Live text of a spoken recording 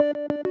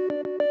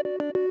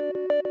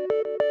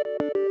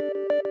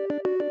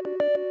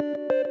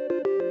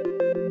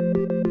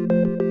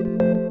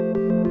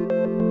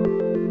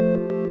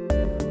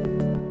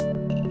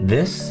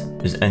This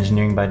is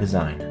Engineering by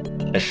Design,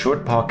 a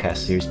short podcast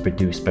series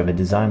produced by the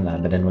Design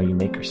Lab at NYU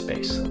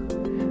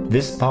MakerSpace.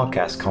 This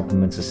podcast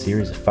complements a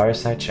series of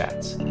fireside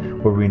chats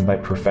where we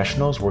invite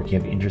professionals working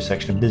at the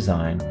intersection of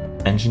design,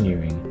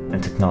 engineering,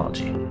 and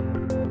technology.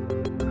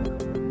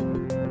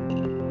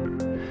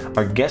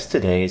 Our guest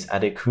today is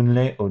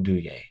Adekunle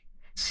Oduye,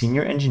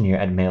 Senior Engineer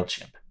at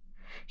Mailchimp.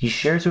 He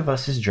shares with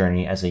us his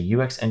journey as a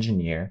UX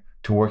engineer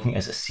to working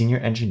as a Senior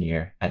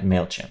Engineer at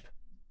Mailchimp.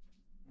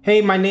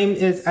 Hey, my name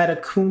is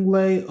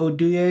Adekunle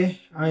Oduye.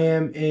 I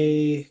am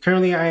a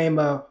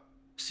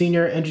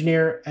senior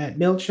engineer at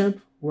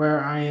Mailchimp,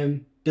 where I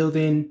am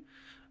building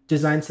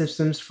design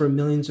systems for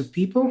millions of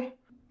people.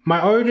 My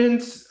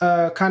origins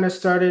kind of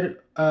started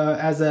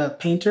as a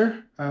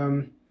painter.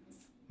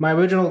 My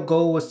original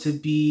goal was to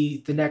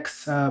be the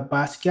next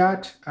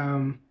Basquiat,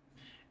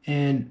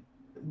 and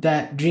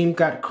that dream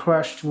got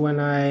crushed when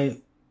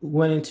I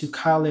went into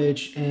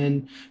college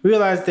and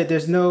realized that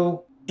there's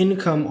no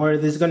income, or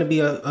there's going to be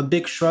a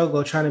big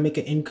struggle trying to make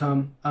an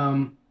income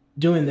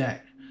doing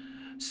that.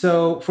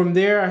 So from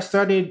there, I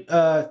started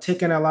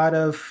taking a lot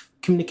of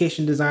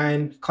communication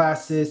design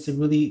classes to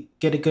really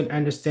get a good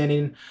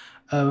understanding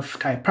of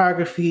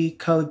typography,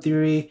 color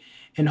theory,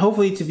 and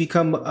hopefully to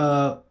become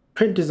a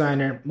print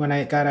designer when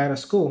I got out of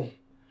school.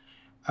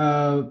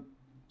 In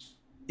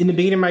the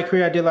beginning of my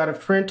career, I did a lot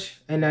of print,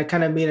 and I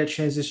kind of made a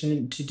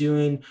transition to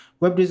doing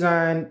web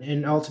design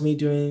and ultimately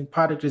doing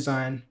product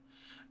design.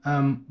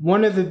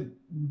 One of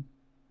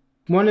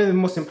the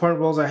most important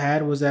roles I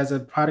had was as a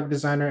product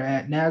designer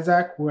at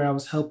NASDAQ, where I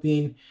was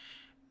helping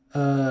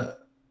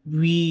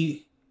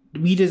redesign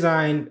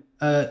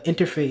an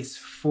interface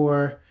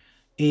for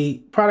a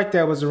product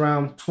that was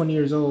around 20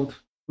 years old.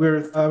 We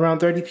were around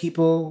 30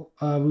 people.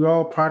 We were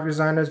all product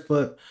designers,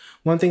 but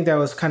one thing that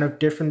was kind of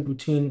different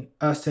between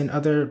us and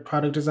other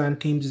product design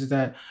teams is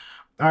that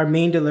our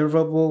main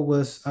deliverable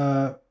was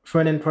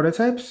front-end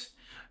prototypes.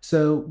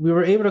 So we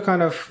were able to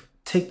kind of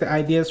take the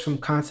ideas from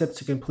concept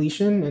to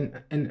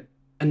completion and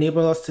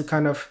enable us to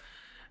kind of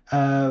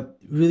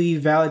really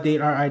validate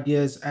our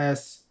ideas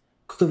as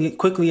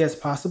quickly as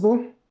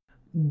possible.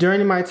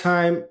 During my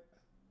time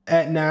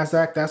at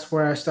NASDAQ, that's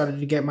where I started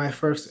to get my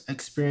first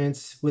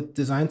experience with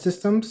design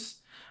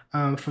systems.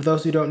 For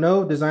those who don't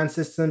know, design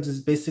systems is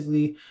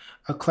basically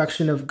a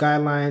collection of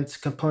guidelines,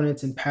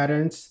 components, and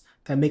patterns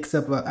that makes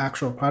up an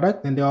actual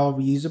product, and they're all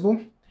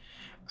reusable.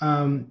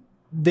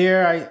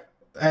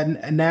 At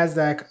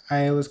NASDAQ,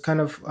 I was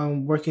kind of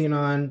working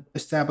on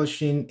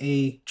establishing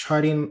a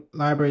charting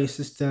library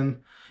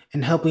system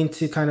and helping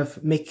to kind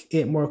of make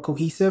it more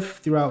cohesive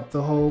throughout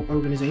the whole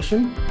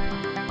organization.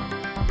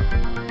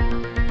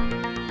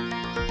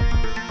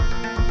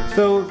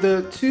 So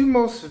the two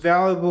most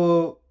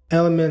valuable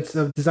elements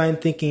of design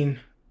thinking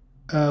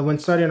when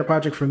starting a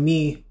project for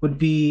me would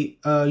be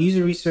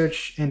user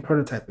research and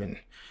prototyping.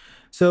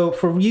 So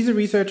for user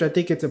research, I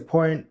think it's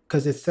important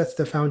because it sets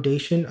the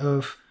foundation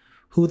of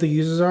who the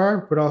users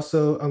are, but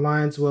also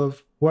aligns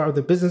with what are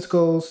the business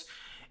goals.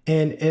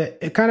 And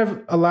it kind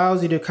of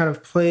allows you to kind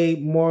of play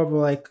more of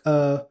like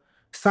a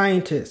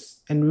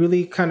scientist and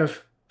really kind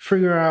of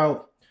figure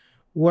out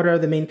what are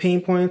the main pain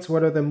points,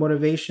 what are the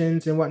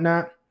motivations and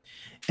whatnot.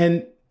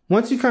 And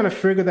once you kind of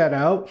figure that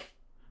out,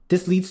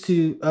 this leads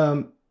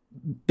to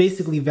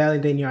basically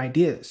validating your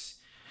ideas.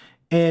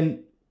 And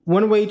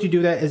one way to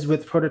do that is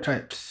with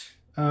prototypes.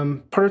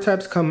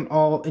 Prototypes come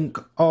in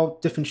all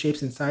different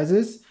shapes and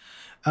sizes.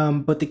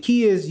 But the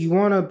key is you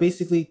want to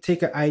basically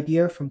take an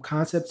idea from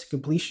concept to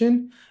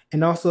completion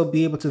and also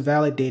be able to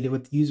validate it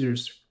with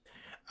users.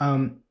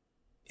 And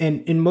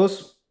in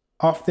most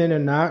often or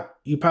not,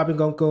 you're probably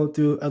going to go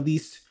through at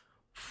least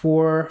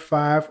 4,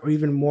 5, or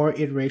even more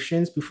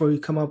iterations before you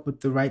come up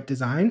with the right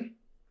design.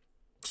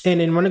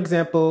 And in one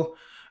example,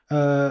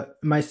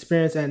 my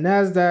experience at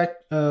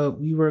NASDAQ,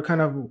 we were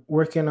kind of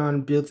working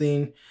on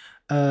building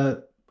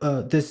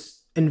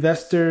this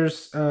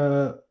investor's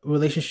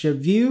relationship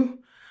view.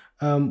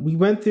 We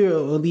went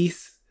through at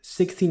least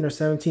 16 or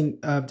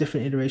 17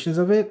 different iterations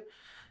of it.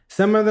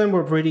 Some of them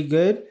were pretty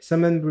good.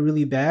 Some of them were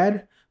really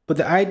bad. But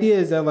the idea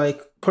is that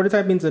like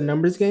prototyping is a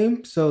numbers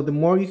game. So the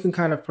more you can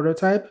kind of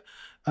prototype,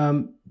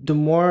 the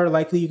more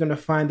likely you're going to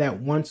find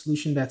that one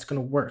solution that's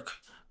going to work.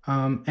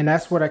 And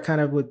that's what I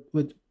kind of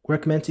would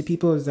recommend to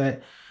people is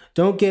that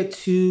don't get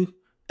too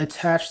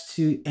attached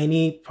to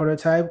any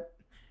prototype.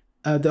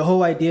 The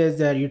whole idea is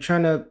that you're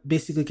trying to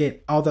basically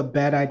get all the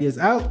bad ideas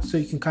out so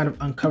you can kind of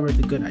uncover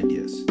the good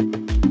ideas.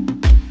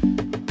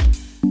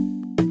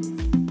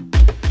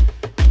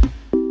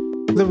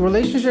 The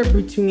relationship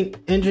between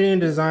engineering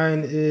and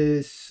design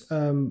is,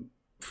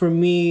 for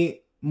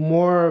me,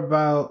 more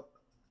about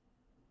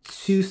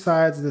two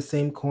sides of the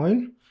same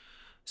coin.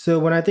 So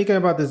when I'm thinking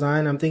about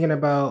design, I'm thinking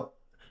about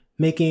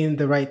making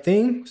the right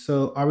thing.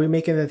 So are we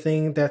making the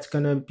thing that's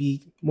going to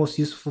be most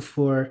useful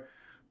for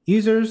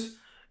users?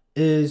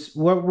 Is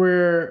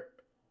the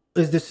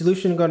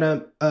solution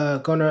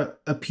gonna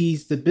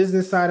appease the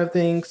business side of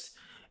things?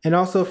 And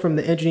also from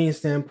the engineering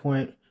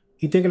standpoint,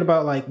 you're thinking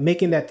about like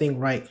making that thing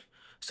right.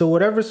 So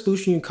whatever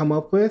solution you come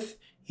up with,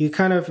 you're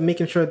kind of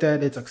making sure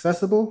that it's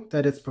accessible,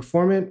 that it's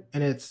performant,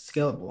 and it's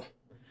scalable.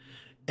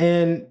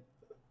 And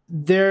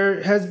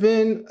there has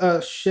been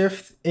a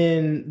shift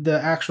in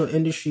the actual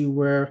industry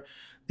where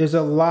there's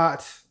a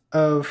lot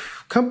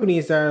of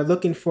companies that are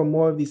looking for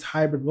more of these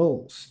hybrid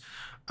roles.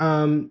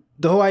 The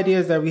whole idea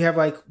is that we have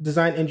like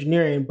design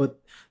engineering, but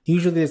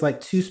usually there's like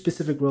two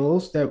specific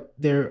roles that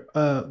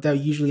we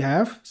usually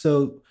have.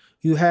 So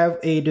you have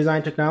a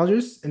design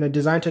technologist, and a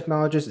design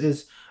technologist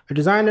is a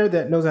designer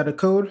that knows how to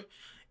code,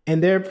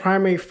 and their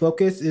primary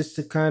focus is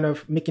to kind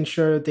of making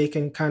sure they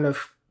can kind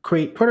of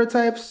create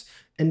prototypes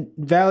and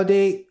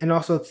validate and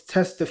also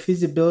test the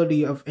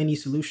feasibility of any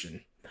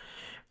solution.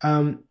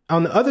 On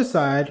the other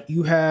side,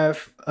 you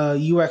have a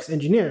UX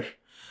engineer.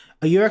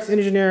 A UX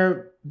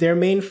engineer, their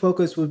main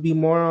focus would be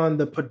more on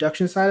the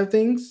production side of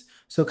things.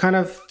 So kind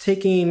of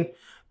taking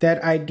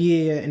that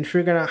idea and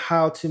figuring out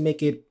how to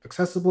make it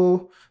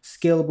accessible,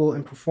 scalable,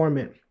 and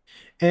performant.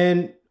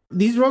 And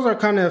these roles are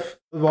kind of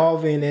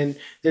evolving, and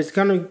there's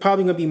probably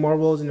going to be more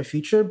roles in the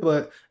future.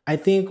 But I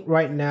think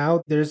right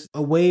now there's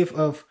a wave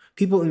of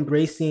people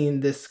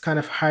embracing this kind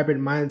of hybrid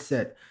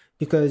mindset,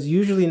 because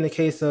usually in the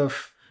case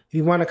of if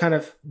you want to kind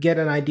of get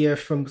an idea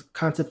from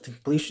concept to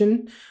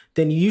completion,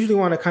 then you usually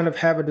want to kind of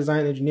have a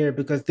design engineer,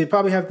 because they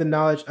probably have the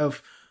knowledge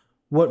of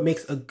what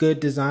makes a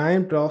good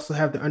design, but also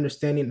have the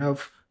understanding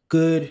of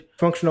good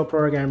functional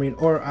programming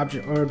or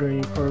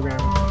object-oriented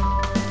programming.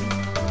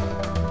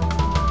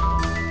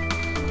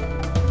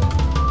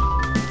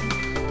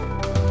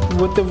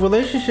 With the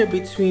relationship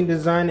between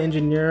design and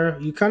engineer,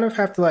 you kind of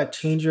have to like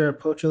change your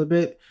approach a little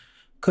bit,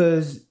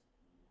 because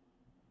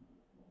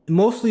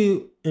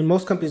mostly in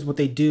most companies, what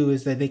they do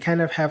is that they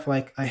kind of have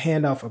like a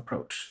handoff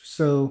approach.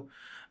 So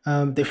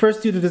they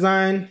first do the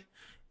design,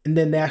 and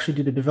then they actually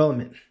do the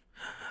development.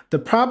 The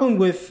problem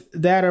with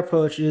that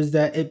approach is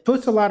that it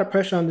puts a lot of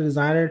pressure on the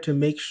designer to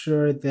make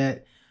sure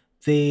that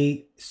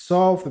they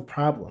solve the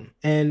problem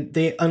and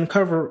they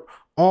uncover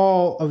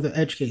all of the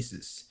edge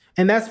cases.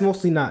 And that's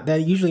mostly not.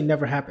 That usually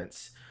never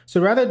happens. So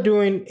rather than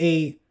doing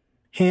a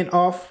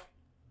handoff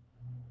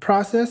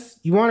process,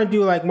 you want to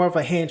do like more of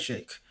a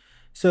handshake.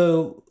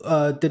 So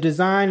the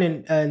design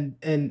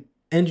and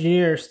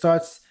engineer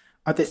starts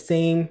at the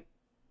same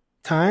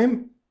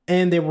time,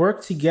 and they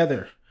work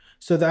together.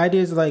 So the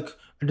idea is like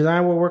a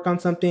designer will work on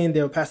something,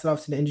 they'll pass it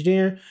off to the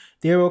engineer.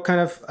 They will kind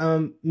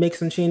of make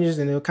some changes,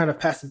 and they'll kind of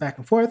pass it back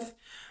and forth.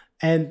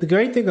 And the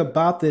great thing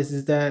about this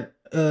is that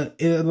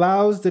it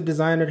allows the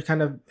designer to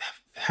kind of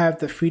have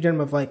the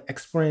freedom of like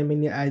exploring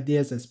many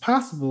ideas as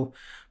possible,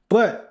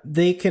 but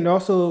they can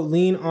also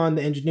lean on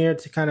the engineer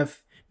to kind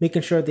of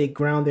making sure they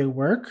ground their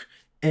work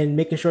and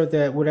making sure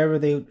that whatever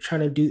they're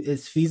trying to do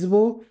is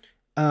feasible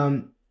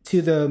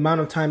to the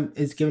amount of time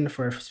is given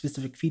for a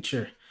specific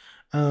feature.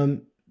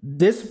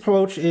 This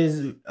approach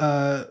is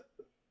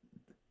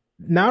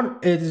now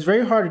it is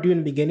very hard to do in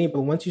the beginning,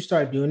 but once you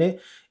start doing it,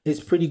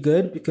 it's pretty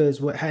good, because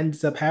what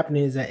ends up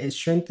happening is that it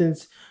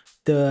strengthens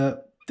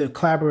the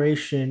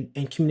collaboration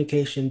and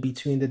communication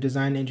between the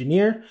design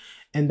engineer.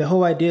 And the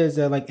whole idea is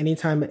that like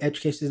anytime edge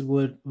cases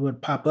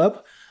would pop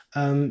up,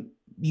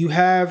 you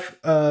have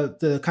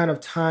the kind of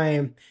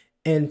time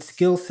and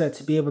skill set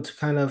to be able to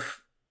kind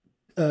of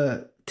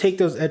take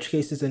those edge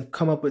cases and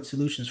come up with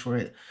solutions for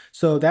it.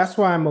 So that's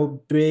why I'm a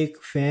big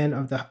fan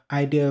of the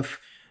idea of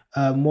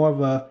more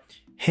of a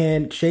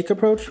handshake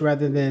approach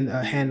rather than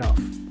a handoff.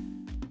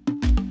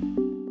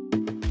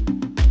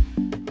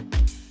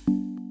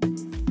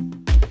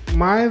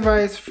 My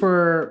advice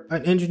for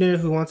an engineer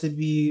who wants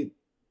to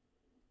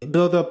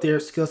build up their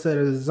skill set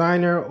as a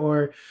designer,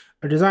 or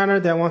a designer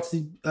that wants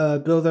to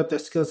build up their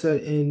skill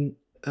set in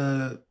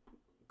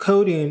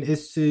coding,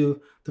 is the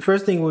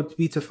first thing would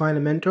be to find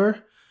a mentor.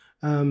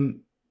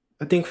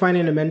 I think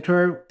finding a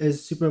mentor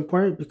is super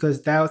important,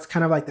 because that's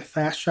kind of like the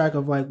fast track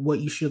of like what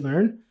you should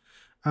learn.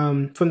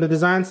 From the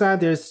design side,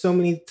 there's so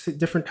many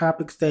different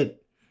topics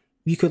that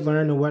you could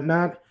learn and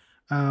whatnot.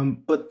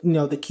 But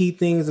the key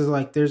things is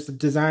like there's the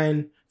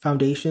design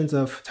foundations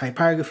of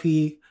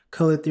typography,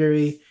 color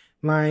theory,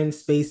 line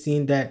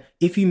spacing, that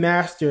if you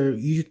master,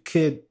 you're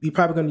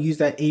probably going to use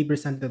that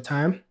 80% of the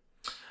time.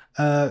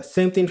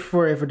 Same thing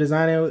for if a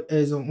designer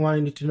is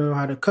wanting to know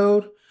how to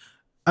code,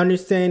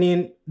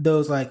 understanding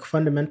those like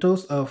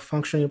fundamentals of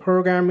functional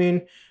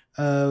programming,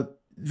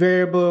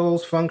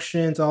 variables,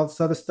 functions, all this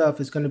other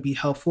stuff is going to be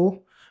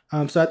helpful.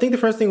 So I think the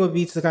first thing would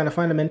be to kind of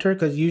find a mentor,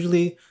 because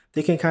usually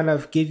they can kind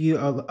of give you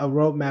a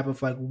roadmap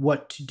of like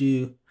what to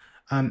do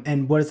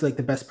and what is like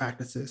the best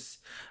practices.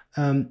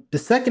 The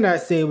second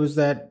I'd say was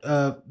that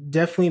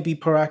definitely be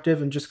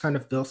proactive and just kind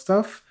of build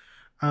stuff.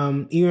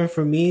 Even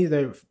for me,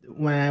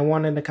 when I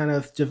wanted to kind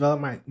of develop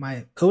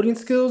my coding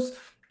skills,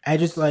 I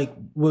just like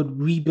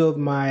would rebuild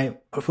my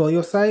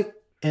portfolio site,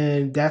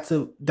 and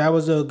that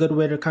was a good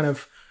way to kind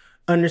of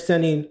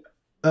understanding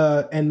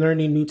and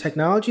learning new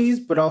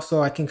technologies, but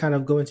also I can kind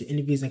of go into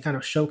interviews and kind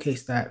of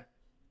showcase that.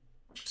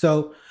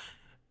 So,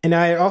 and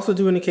I also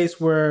do in a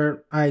case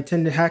where I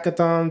attended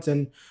hackathons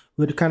and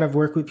would kind of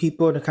work with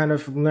people to kind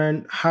of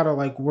learn how to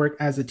like work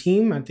as a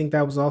team. I think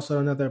that was also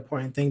another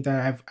important thing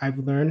that I've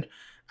learned.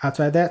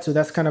 outside that. So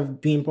that's kind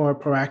of being more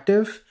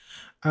proactive.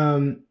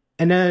 And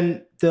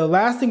then the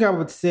last thing I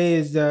would say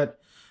is that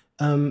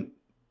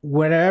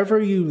whatever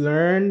you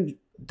learn,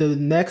 the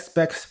next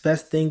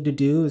best thing to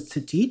do is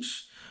to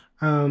teach.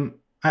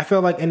 I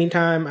felt like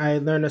anytime I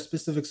learned a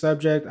specific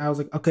subject, I was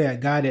like, okay, I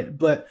got it.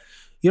 But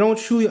you don't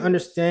truly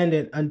understand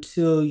it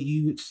until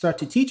you start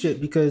to teach it,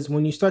 because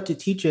when you start to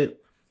teach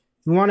it,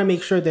 you want to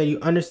make sure that you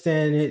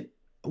understand it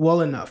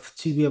well enough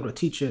to be able to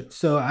teach it.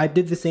 So I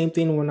did the same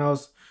thing when I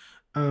was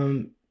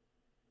when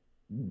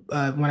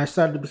I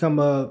started to become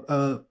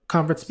a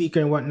conference speaker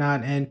and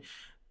whatnot, and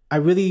I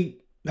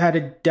really had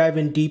to dive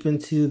in deep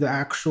into the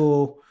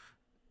actual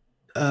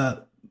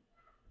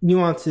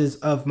nuances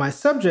of my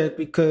subject,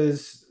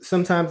 because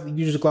sometimes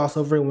you just gloss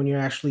over it when you're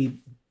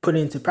actually put it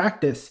into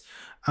practice.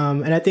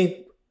 And I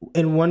think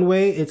in one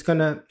way, it's going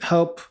to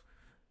help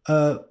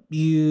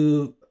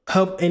you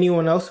help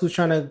anyone else who's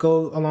trying to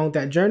go along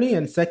that journey.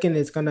 And second,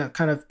 it's going to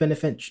kind of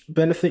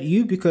benefit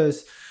you,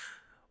 because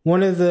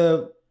one of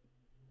the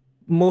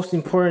most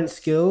important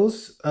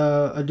skills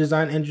a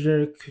design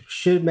engineer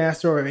should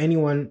master, or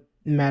anyone,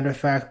 matter of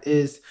fact,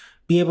 is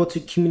be able to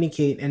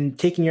communicate and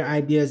taking your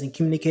ideas and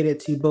communicate it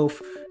to both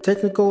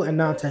technical and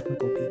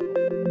non-technical people.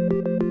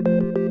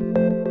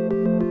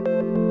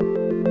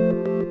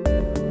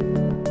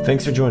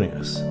 Thanks for joining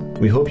us.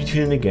 We hope you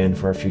tune in again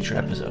for our future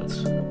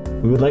episodes.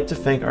 We would like to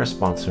thank our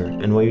sponsor,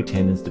 NYU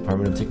Tandon's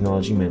Department of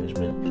Technology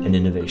Management and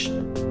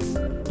Innovation.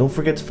 Don't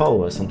forget to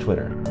follow us on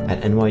Twitter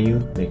at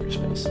NYU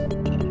MakerSpace.